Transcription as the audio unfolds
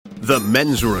The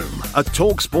Men's Room, a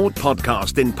TalkSport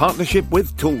podcast in partnership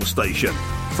with Toolstation.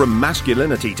 From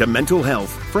masculinity to mental health,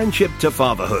 friendship to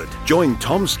fatherhood. Join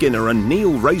Tom Skinner and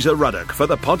Neil Razor Ruddock for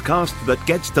the podcast that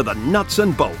gets to the nuts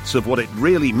and bolts of what it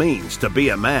really means to be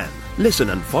a man.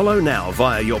 Listen and follow now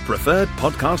via your preferred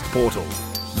podcast portal.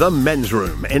 The Men's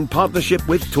Room in partnership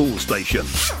with Toolstation.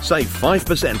 Save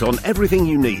 5% on everything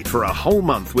you need for a whole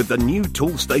month with the new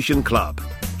Toolstation Club.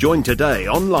 Join today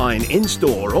online,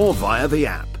 in-store or via the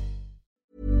app.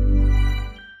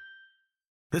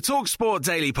 The TalkSport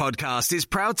Daily Podcast is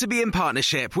proud to be in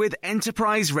partnership with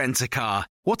Enterprise Rent-A-Car.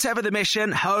 Whatever the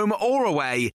mission, home or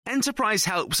away, Enterprise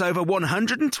helps over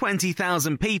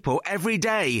 120,000 people every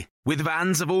day. With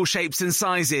vans of all shapes and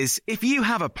sizes, if you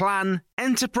have a plan,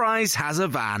 Enterprise has a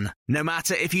van. No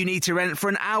matter if you need to rent for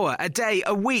an hour, a day,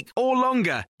 a week or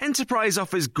longer, Enterprise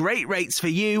offers great rates for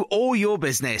you or your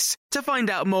business. To find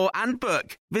out more and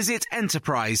book, visit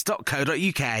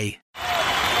enterprise.co.uk.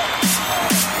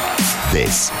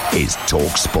 This is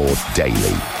TalkSport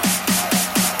Daily.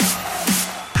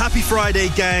 Happy Friday,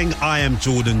 gang. I am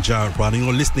Jordan Jarrett Brown and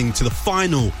you're listening to the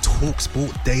final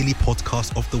TalkSport Daily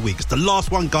podcast of the week. It's the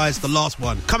last one, guys, the last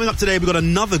one. Coming up today, we've got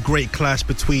another great clash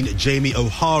between Jamie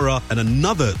O'Hara and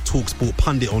another TalkSport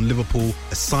pundit on Liverpool,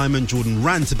 a Simon Jordan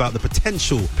rant about the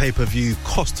potential pay-per-view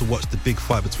cost to watch the big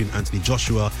fight between Anthony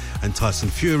Joshua and Tyson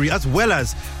Fury, as well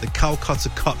as the Calcutta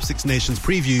Cup Six Nations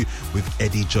preview with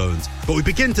Eddie Jones. But we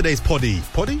begin today's poddy?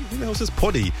 Who the hell says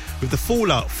poddy? With the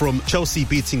fallout from Chelsea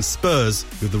beating Spurs,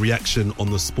 with the reaction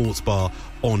on the sports bar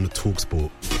on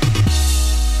TalkSport.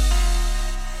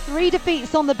 3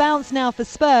 defeats on the bounce now for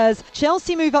Spurs.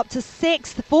 Chelsea move up to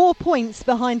 6th, 4 points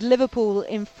behind Liverpool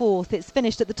in 4th. It's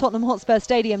finished at the Tottenham Hotspur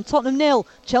Stadium. Tottenham 0,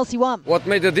 Chelsea 1. What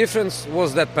made the difference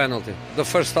was that penalty. The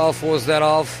first half was their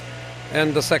half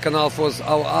and the second half was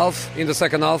our half. In the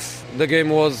second half, the game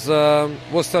was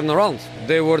turned around.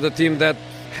 They were the team that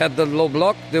had the low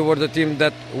block. They were the team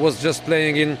that was just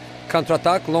playing in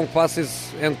counter-attack, long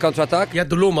passes and counter-attack. You had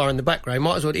the lawnmower in the background.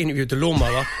 Might as well interview the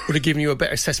lawnmower. Would have given you a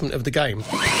better assessment of the game.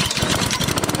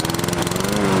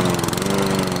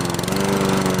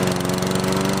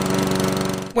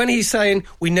 When he's saying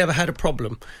we never had a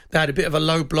problem, they had a bit of a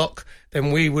low block,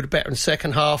 then we were better in the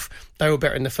second half, they were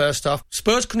better in the first half.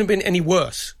 Spurs couldn't have been any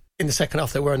worse in the second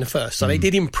half than they were in the first. So they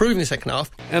did improve in the second half.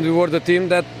 And we were the team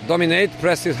that dominated,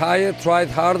 pressed it higher, tried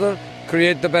harder,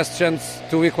 create the best chance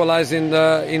to equalise in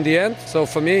the end. So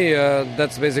for me,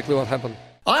 that's basically what happened.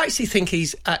 I actually think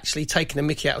he's actually taken a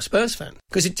mickey out of Spurs fans.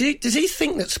 Because does he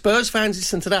think that Spurs fans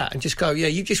listen to that and just go, yeah,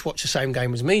 you just watch the same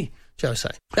game as me, Jose?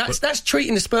 That's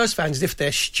treating the Spurs fans as if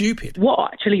they're stupid.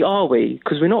 What actually are we?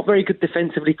 Because we're not very good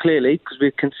defensively, clearly, because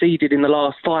we've conceded in the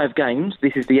last 5 games.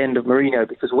 This is the end of Mourinho,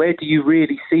 because where do you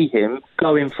really see him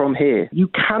going from here? You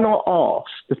cannot ask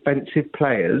defensive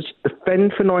players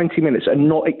defend for 90 minutes and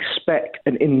not expect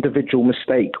an individual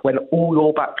mistake when all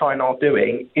your backline are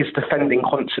doing is defending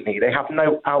constantly. They have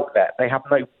no outlet. They have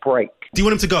no break. Do you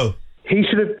want him to go? He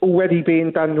should have already been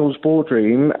in Daniel's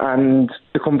boardroom and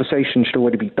the conversation should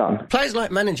already be done. Players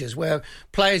like managers, where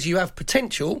players, you have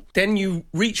potential, then you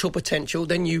reach your potential,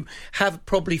 then you have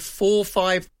probably 4,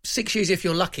 5, 6 years, if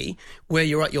you're lucky, where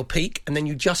you're at your peak, and then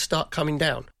you just start coming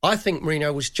down. I think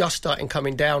Mourinho was just starting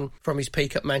coming down from his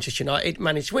peak at Manchester United,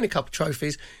 managed to win a couple of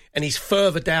trophies, and he's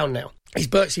further down now. He's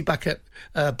virtually back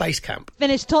at base camp.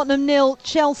 Finished Tottenham 0,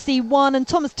 Chelsea 1, and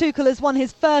Thomas Tuchel has won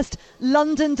his first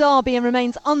London derby and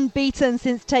remains unbeaten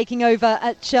since taking over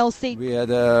at Chelsea.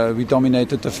 We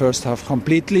dominated the first half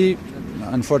completely.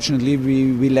 Unfortunately,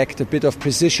 we lacked a bit of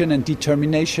precision and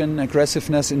determination,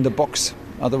 aggressiveness in the box.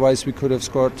 Otherwise, we could have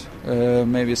scored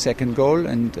maybe a second goal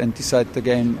and decide the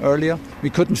game earlier. We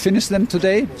couldn't finish them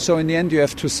today, so in the end you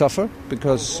have to suffer,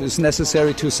 because it's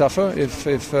necessary to suffer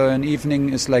if an evening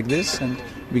is like this, and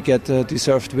we get a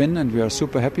deserved win, and we are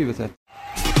super happy with that.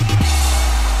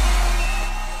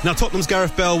 Now, Tottenham's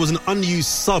Gareth Bale was an unused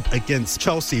sub against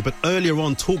Chelsea, but earlier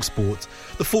on TalkSport,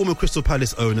 the former Crystal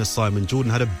Palace owner Simon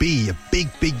Jordan had a big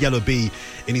yellow B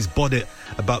in his bonnet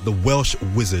about the Welsh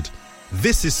wizard.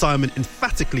 This is Simon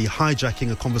emphatically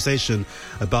hijacking a conversation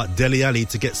about Dele Alli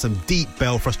to get some deep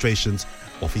Bale frustrations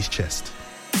off his chest.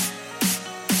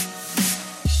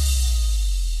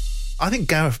 I think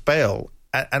Gareth Bale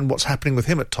and what's happening with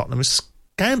him at Tottenham is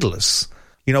scandalous.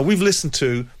 You know, we've listened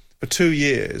to, for 2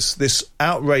 years, this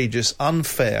outrageous,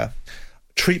 unfair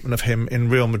treatment of him in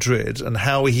Real Madrid and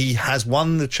how he has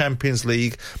won the Champions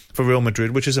League for Real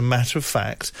Madrid, which is a matter of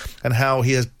fact, and how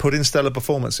he has put in stellar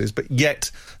performances, but yet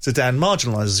Zidane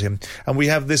marginalises him. And we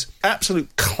have this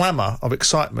absolute clamour of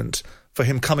excitement for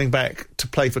him coming back to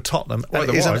play for Tottenham, well,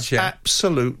 and it is an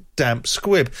absolute damp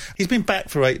squib. He's been back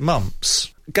for 8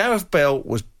 months. Gareth Bale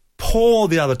was poor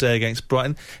the other day against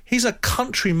Brighton. He's a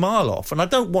country mile off, and I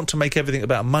don't want to make everything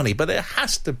about money, but there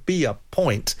has to be a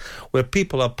point where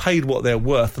people are paid what they're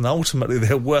worth, and ultimately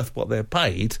they're worth what they're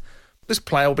paid. This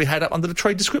player will be had up under the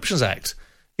Trade Descriptions Act.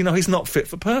 You know, he's not fit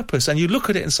for purpose. And you look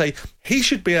at it and say, he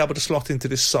should be able to slot into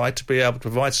this side to be able to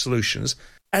provide solutions,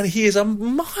 and he is a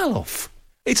mile off.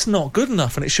 It's not good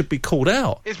enough, and it should be called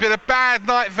out. It's been a bad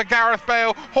night for Gareth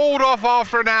Bale, hauled off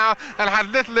after an hour and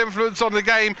had little influence on the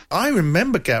game. I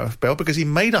remember Gareth Bale because he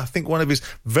made, I think, one of his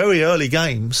very early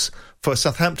games for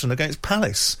Southampton against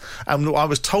Palace. And I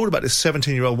was told about this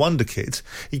 17-year-old wonder kid.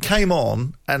 He came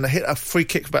on and hit a free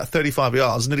kick for about 35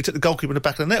 yards, and then he took the goalkeeper in the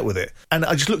back of the net with it. And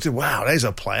I just looked at, wow, there's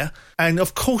a player. And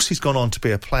of course he's gone on to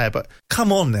be a player, but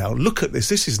come on now, look at this.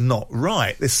 This is not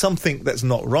right. There's something that's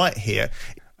not right here.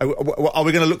 Are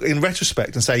we going to look in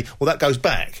retrospect and say, well, that goes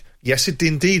back? Yes,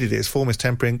 indeed it is. Form is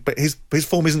temporary, but his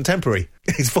form isn't temporary.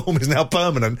 His form is now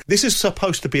permanent. This is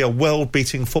supposed to be a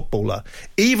world-beating footballer.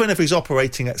 Even if he's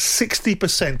operating at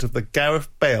 60% of the Gareth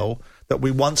Bale that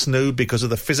we once knew because of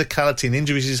the physicality and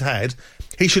injuries he's had,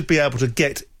 he should be able to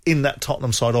get in that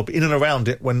Tottenham side or in and around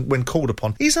it when called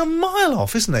upon. He's a mile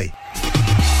off, isn't he?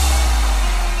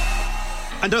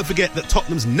 And don't forget that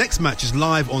Tottenham's next match is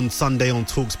live on Sunday on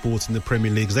TalkSport in the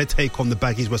Premier League as they take on the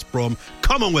Baggies West Brom.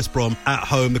 Come on, West Brom, at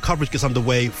home. The coverage gets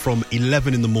underway from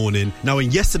 11 in the morning. Now,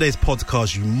 in yesterday's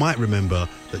podcast, you might remember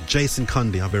that Jason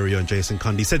Cundy, our very own Jason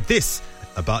Cundy, said this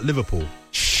about Liverpool.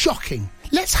 Shocking.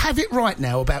 Let's have it right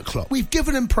now about Klopp. We've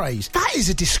given him praise. That is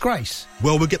a disgrace.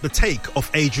 Well, we'll get the take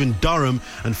of Adrian Durham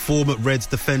and former Reds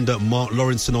defender Mark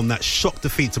Lawrenson on that shock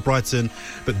defeat to Brighton.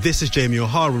 But this is Jamie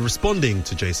O'Hara responding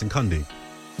to Jason Cundy.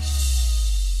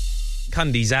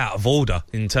 Cundy's out of order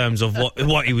in terms of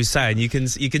what he was saying. You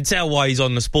can tell why he's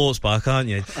on the sports bar, can't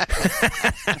you?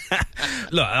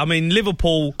 Look, I mean,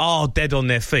 Liverpool are dead on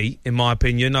their feet, in my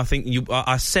opinion. I think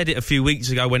I said it a few weeks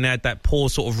ago when they had that poor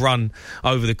sort of run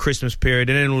over the Christmas period,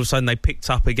 and then all of a sudden they picked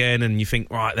up again, and you think,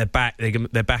 right, they're back.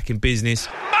 They're back in business.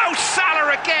 Mo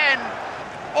Salah again,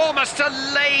 almost a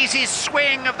lazy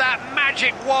swing of that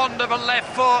magic wand of a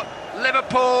left foot.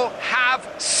 Liverpool have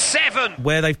 7.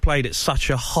 Where they've played at such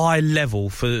a high level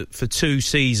for 2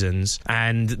 seasons,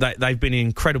 and they've been in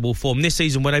incredible form this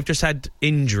season, where they've just had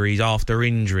injuries after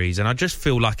injuries, and I just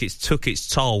feel like it's took its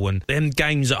toll. And them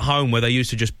games at home where they used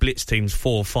to just blitz teams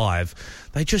 4-5,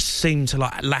 they just seem to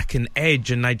lack an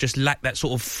edge, and they just lack that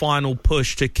sort of final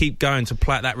push to keep going, to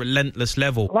play at that relentless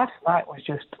level. Last night was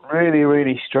just really,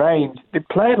 really strange. They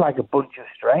played like a bunch of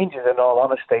strangers, in all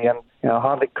honesty, and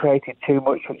hardly created too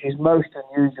much, which is most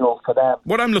unusual for them.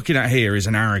 What I'm looking at here is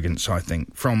an arrogance, I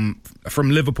think, from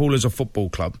Liverpool as a football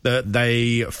club, that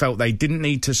they felt they didn't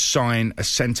need to sign a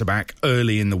centre-back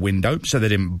early in the window, so they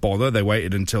didn't bother. They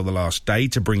waited until the last day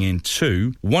to bring in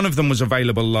 2. One of them was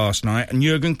available last night, and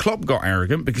Jurgen Klopp got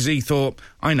arrogant because he thought,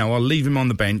 I know, I'll leave him on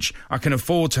the bench. I can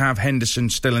afford to have Henderson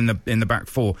still in the back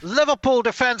 4. Liverpool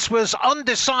defence was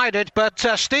undecided, but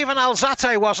Steven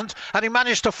Alzate wasn't, and he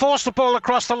managed to force the ball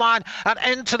across the line and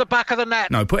into the back of the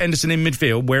net. No, put Henderson in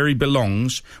midfield where he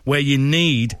belongs, where you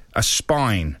need a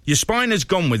spine. Your spine has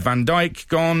gone with Van Dijk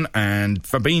gone and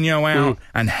Fabinho out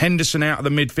and Henderson out of the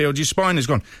midfield. Your spine has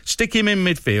gone. Stick him in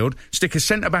midfield, stick a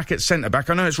centre-back at centre-back.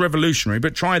 I know it's revolutionary,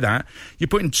 but try that. You're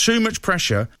putting too much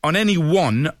pressure on any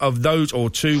one of those, or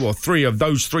 2 or 3 of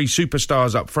those 3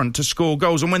 superstars up front to score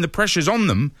goals. And when the pressure's on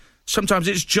them, sometimes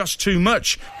it's just too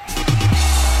much.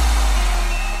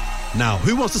 Now,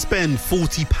 who wants to spend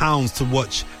 £40 to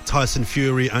watch Tyson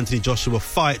Fury, Anthony Joshua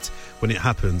fight when it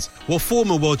happens? Well,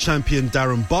 former world champion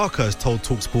Darren Barker has told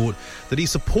TalkSport that he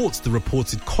supports the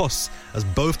reported costs, as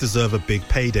both deserve a big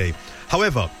payday.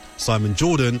 However, Simon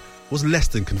Jordan was less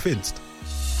than convinced.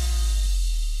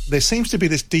 There seems to be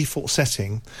this default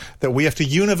setting that we have to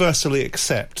universally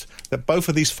accept that both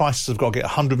of these fighters have got to get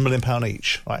 £100 million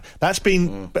each, right? That's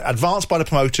been advanced by the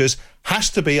promoters, has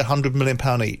to be £100 million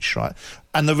each, right?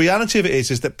 And the reality of it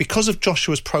is that because of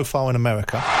Joshua's profile in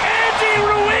America, Andy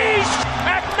Ruiz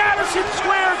at Madison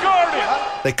Square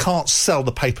Garden, they can't sell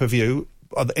the pay-per-view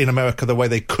in America the way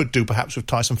they could do perhaps with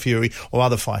Tyson Fury or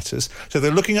other fighters. So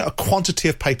they're looking at a quantity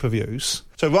of pay-per-views.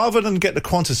 So rather than get the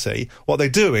quantity, what they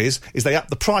do is they up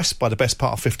the price by the best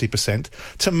part of 50%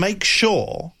 to make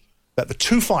sure that the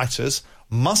 2 fighters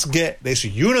must get this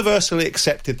universally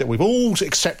accepted, that we've all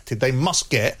accepted they must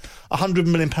get £100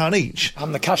 million each.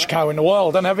 I'm the cash cow in the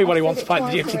world, and everybody wants to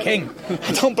fight the Gypsy King.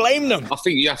 I don't blame them. I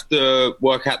think you have to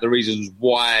work out the reasons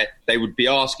why they would be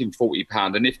asking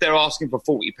 £40. And if they're asking for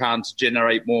 £40 to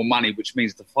generate more money, which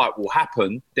means the fight will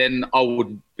happen, then I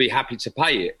would be happy to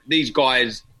pay it. These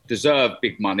guys deserve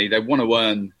big money. They want to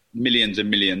earn millions and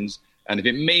millions. And if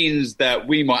it means that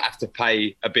we might have to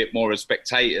pay a bit more as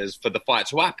spectators for the fight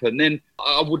to happen, then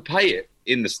I would pay it.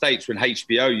 In the States, when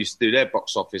HBO used to do their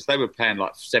box office, they were paying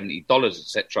like $70,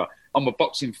 etc. I'm a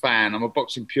boxing fan. I'm a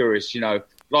boxing purist. You know,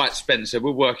 like Spencer,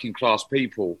 we're working class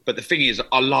people. But the thing is,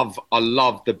 I love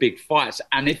the big fights.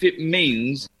 And if it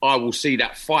means I will see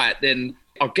that fight, then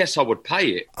I guess I would pay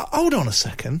it. Hold on a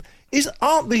second.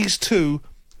 Aren't these two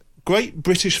great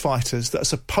British fighters that are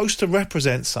supposed to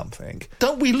represent something?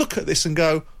 Don't we look at this and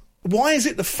go, why is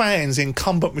it the fans'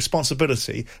 incumbent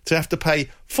responsibility to have to pay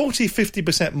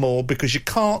 40-50% more because you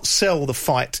can't sell the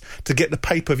fight to get the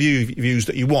pay-per-view views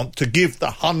that you want, to give the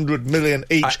 100 million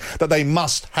each that they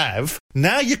must have?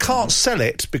 Now you can't sell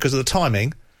it because of the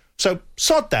timing, so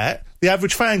sod that. The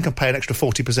average fan can pay an extra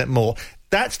 40% more.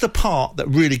 That's the part that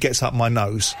really gets up my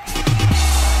nose.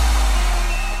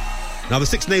 Now, the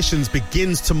Six Nations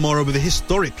begins tomorrow with a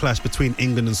historic clash between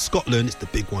England and Scotland. It's the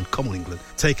big one, come on England,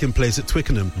 taking place at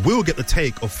Twickenham. We'll get the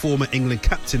take of former England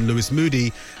captain Lewis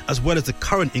Moody, as well as the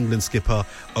current England skipper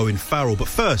Owen Farrell. But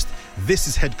first, this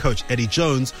is head coach Eddie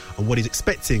Jones on what he's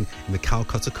expecting in the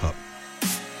Calcutta Cup.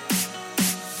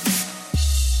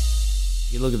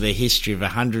 You look at the history of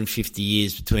 150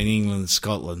 years between England and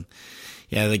Scotland.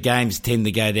 You know, the games tend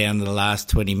to go down to the last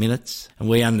 20 minutes, and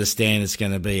we understand it's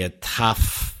going to be a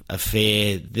tough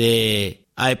affair. They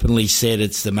openly said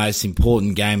it's the most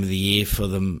important game of the year for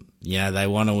them. You know, they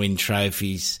want to win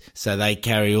trophies, so they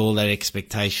carry all that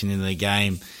expectation in the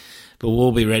game. But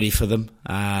we'll be ready for them.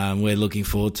 We're looking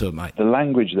forward to it, mate. The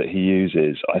language that he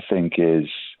uses, I think is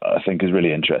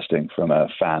really interesting from a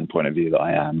fan point of view that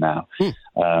I am now.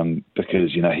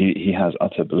 Because, you know, he has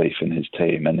utter belief in his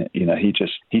team, and, you know,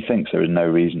 he thinks there is no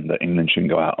reason that England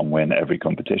shouldn't go out and win every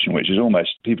competition, which is almost,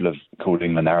 people have called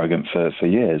England arrogant for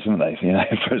years, haven't they? You know,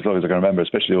 for as long as I can remember,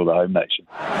 especially all the home nation.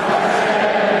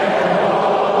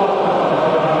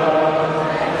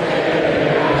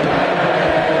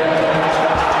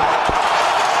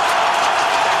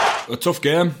 A tough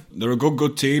game. They're a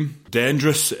good team.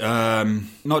 Dangerous,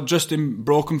 not just in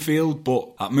broken field,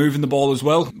 but at moving the ball as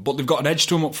well. But they've got an edge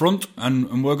to them up front,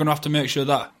 and we're going to have to make sure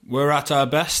that we're at our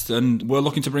best, and we're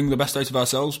looking to bring the best out of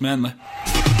ourselves, mainly.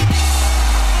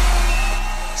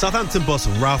 Southampton boss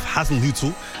Ralph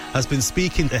Hasenhüttl has been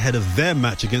speaking ahead of their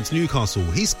match against Newcastle.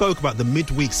 He spoke about the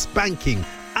midweek spanking,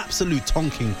 absolute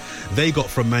tonking they got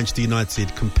from Manchester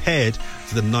United compared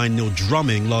to the 9-0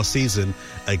 drumming last season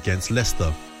against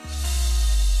Leicester.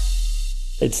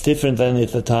 It's different than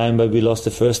at the time where we lost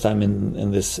the first time in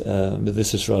this with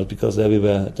this result, because there we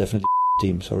were definitely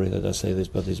team. Sorry that I say this,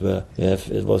 but it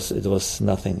was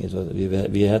nothing.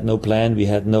 We had no plan, we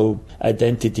had no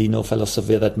identity, no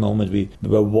philosophy at that moment. We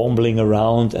were wobbling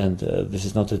around, and this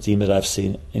is not a team that I've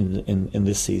seen in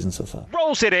this season so far.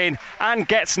 Rolls it in and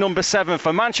gets number 7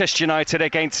 for Manchester United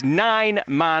against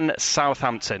 9-man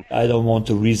Southampton. I don't want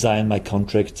to resign my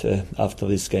contract after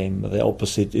this game. The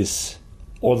opposite is,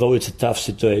 although it's a tough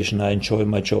situation, I enjoy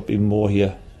my job even more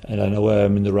here, and I know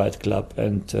I'm in the right club,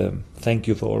 and thank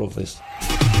you for all of this.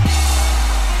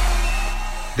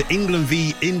 The England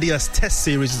v India's Test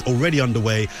Series is already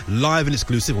underway, live and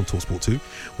exclusive on TalkSport 2,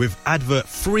 with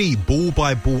advert-free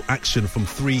ball-by-ball action from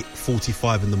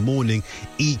 3:45 in the morning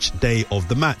each day of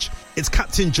the match. It's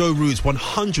Captain Joe Root's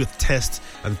 100th Test,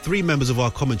 and 3 members of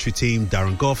our commentary team,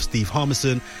 Darren Gough, Steve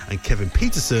Harmison and Kevin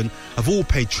Peterson, have all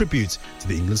paid tribute to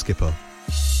the England skipper.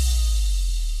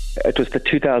 It was the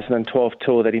 2012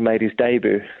 tour that he made his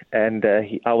debut, and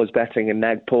I was batting in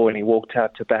Nagpur, and he walked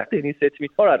out to bat, and he said to me,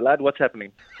 "All right, lad, what's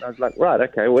happening?" I was like, "Right,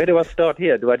 okay, where do I start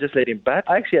here? Do I just let him bat?"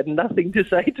 I actually had nothing to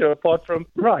say to him apart from,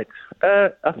 "Right,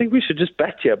 I think we should just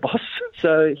bat here, boss."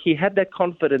 So he had that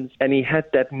confidence, and he had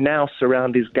that nous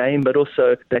around his game, but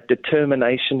also that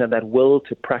determination and that will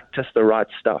to practice the right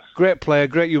stuff. Great player,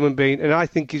 great human being, and I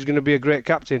think he's going to be a great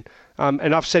captain.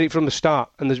 And I've said it from the start,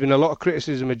 and there's been a lot of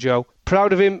criticism of Joe.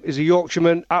 Proud of him. He's a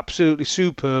Yorkshireman, absolutely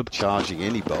superb. Charging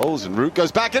in, he bowls, and Root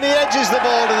goes back, and he edges the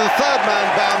ball to the third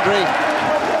man boundary.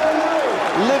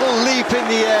 Little leap up in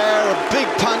the air, a big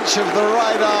punch of the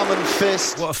right arm and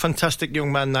fist. What a fantastic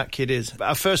young man that kid is.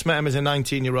 I first met him as a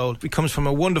 19-year-old. He comes from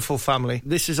a wonderful family.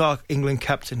 This is our England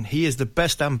captain. He is the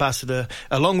best ambassador,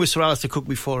 along with Sir Alistair Cook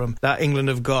before him, that England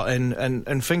have got.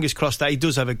 And fingers crossed that he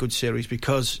does have a good series,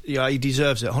 because he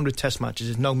deserves it. 100 test matches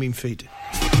is no mean feat.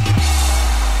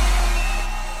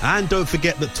 And don't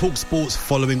forget that TalkSport's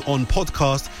Following On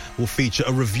podcast will feature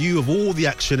a review of all the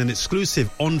action and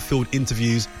exclusive on-field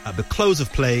interviews at the close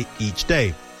of play each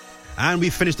day. And we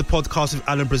finished the podcast with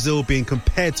Alan Brazil being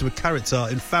compared to a character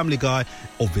in Family Guy,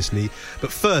 obviously.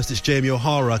 But first, it's Jamie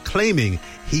O'Hara claiming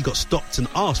he got stopped and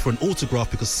asked for an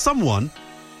autograph because someone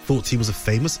thought he was a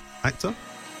famous actor.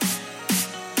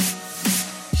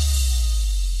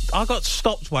 I got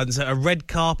stopped once at a red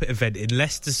carpet event in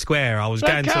Leicester Square. I was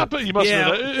red going carpet, to... you must yeah,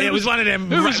 have it was one of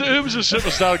them... Who was a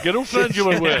superstar girlfriend you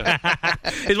were with?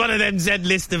 It's one of them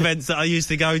Z-list events that I used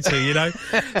to go to, you know.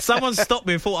 Someone stopped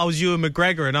me and thought I was Ewan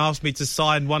McGregor and asked me to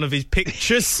sign one of his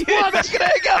pictures. What,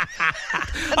 McGregor?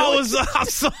 I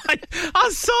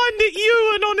signed it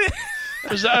Ewan on it.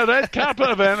 Was it a red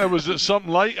carpet event, or was it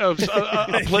something like a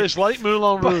place like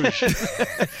Moulin Rouge?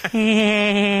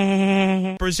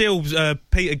 Brazil's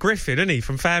Peter Griffin, isn't he,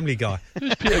 from Family Guy?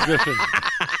 Who's Peter Griffin?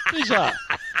 Who's that?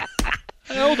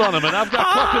 Hey, hold on a minute, I've got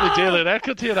a copy of the Daily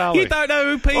Record here, Ali. You don't know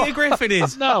who Peter Griffin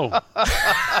is? No.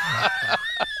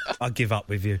 I'll give up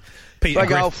with you. Big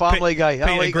old Family Guy.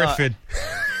 Peter Griffin.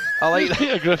 I like that.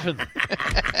 Peter Griffin.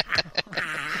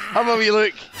 How about you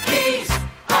look?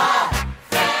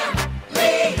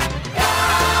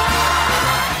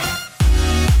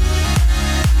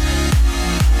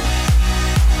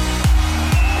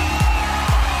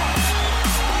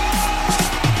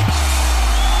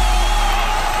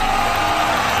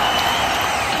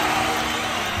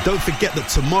 Don't forget that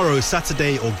tomorrow,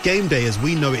 Saturday, or game day as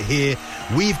we know it here,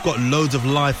 we've got loads of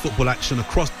live football action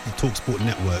across the TalkSport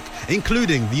network,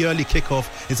 including the early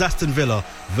kickoff is Aston Villa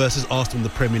versus Arsenal in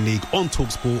the Premier League on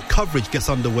TalkSport. Coverage gets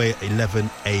underway at 11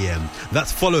 a.m.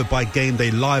 That's followed by game day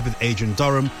live with Adrian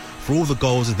Durham for all the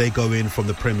goals as they go in from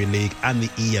the Premier League and the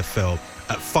EFL.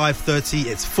 At 5:30,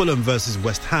 it's Fulham versus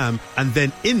West Ham, and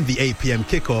then in the 8 p.m.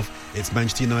 kickoff, it's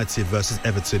Manchester United versus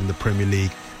Everton in the Premier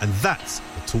League, and that's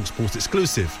a TalkSport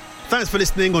exclusive. Thanks for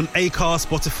listening on Acast,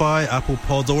 Spotify, Apple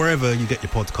Pods, or wherever you get your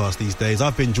podcast these days.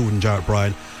 I've been Jordan Jarrett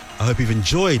Bryan. I hope you've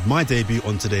enjoyed my debut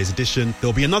on today's edition.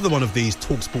 There'll be another one of these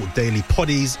TalkSport Daily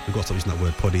Poddies. We've got to stop using that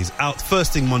word poddies. Out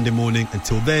first thing Monday morning.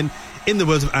 Until then, in the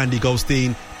words of Andy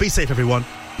Goldstein, be safe, everyone.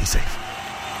 Be safe.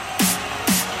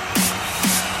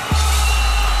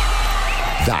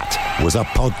 That was a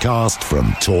podcast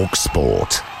from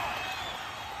TalkSport.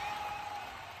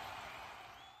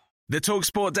 The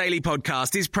TalkSport Daily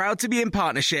Podcast is proud to be in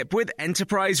partnership with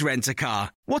Enterprise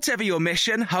Rent-A-Car. Whatever your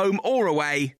mission, home or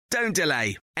away, don't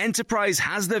delay. Enterprise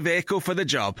has the vehicle for the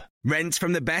job. Rent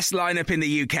from the best lineup in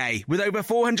the UK. With over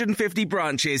 450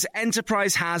 branches,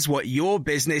 Enterprise has what your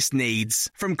business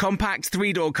needs. From compact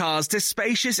 3-door cars to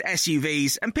spacious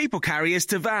SUVs and people carriers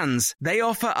to vans, they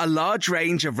offer a large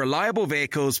range of reliable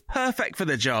vehicles perfect for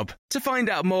the job. To find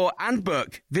out more and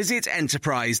book, visit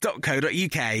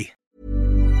enterprise.co.uk.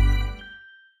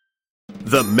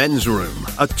 The Men's Room,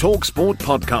 a TalkSport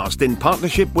podcast in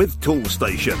partnership with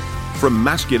Toolstation. From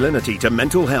masculinity to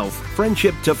mental health,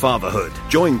 friendship to fatherhood.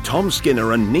 Join Tom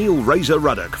Skinner and Neil Razor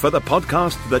Ruddock for the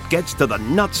podcast that gets to the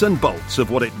nuts and bolts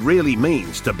of what it really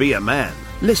means to be a man.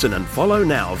 Listen and follow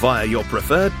now via your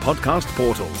preferred podcast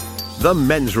portal. The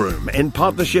Men's Room in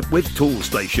partnership with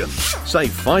Toolstation.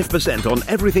 Save 5% on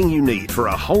everything you need for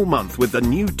a whole month with the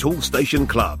new Toolstation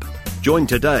Club. Join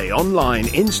today online,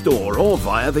 in-store or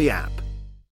via the app.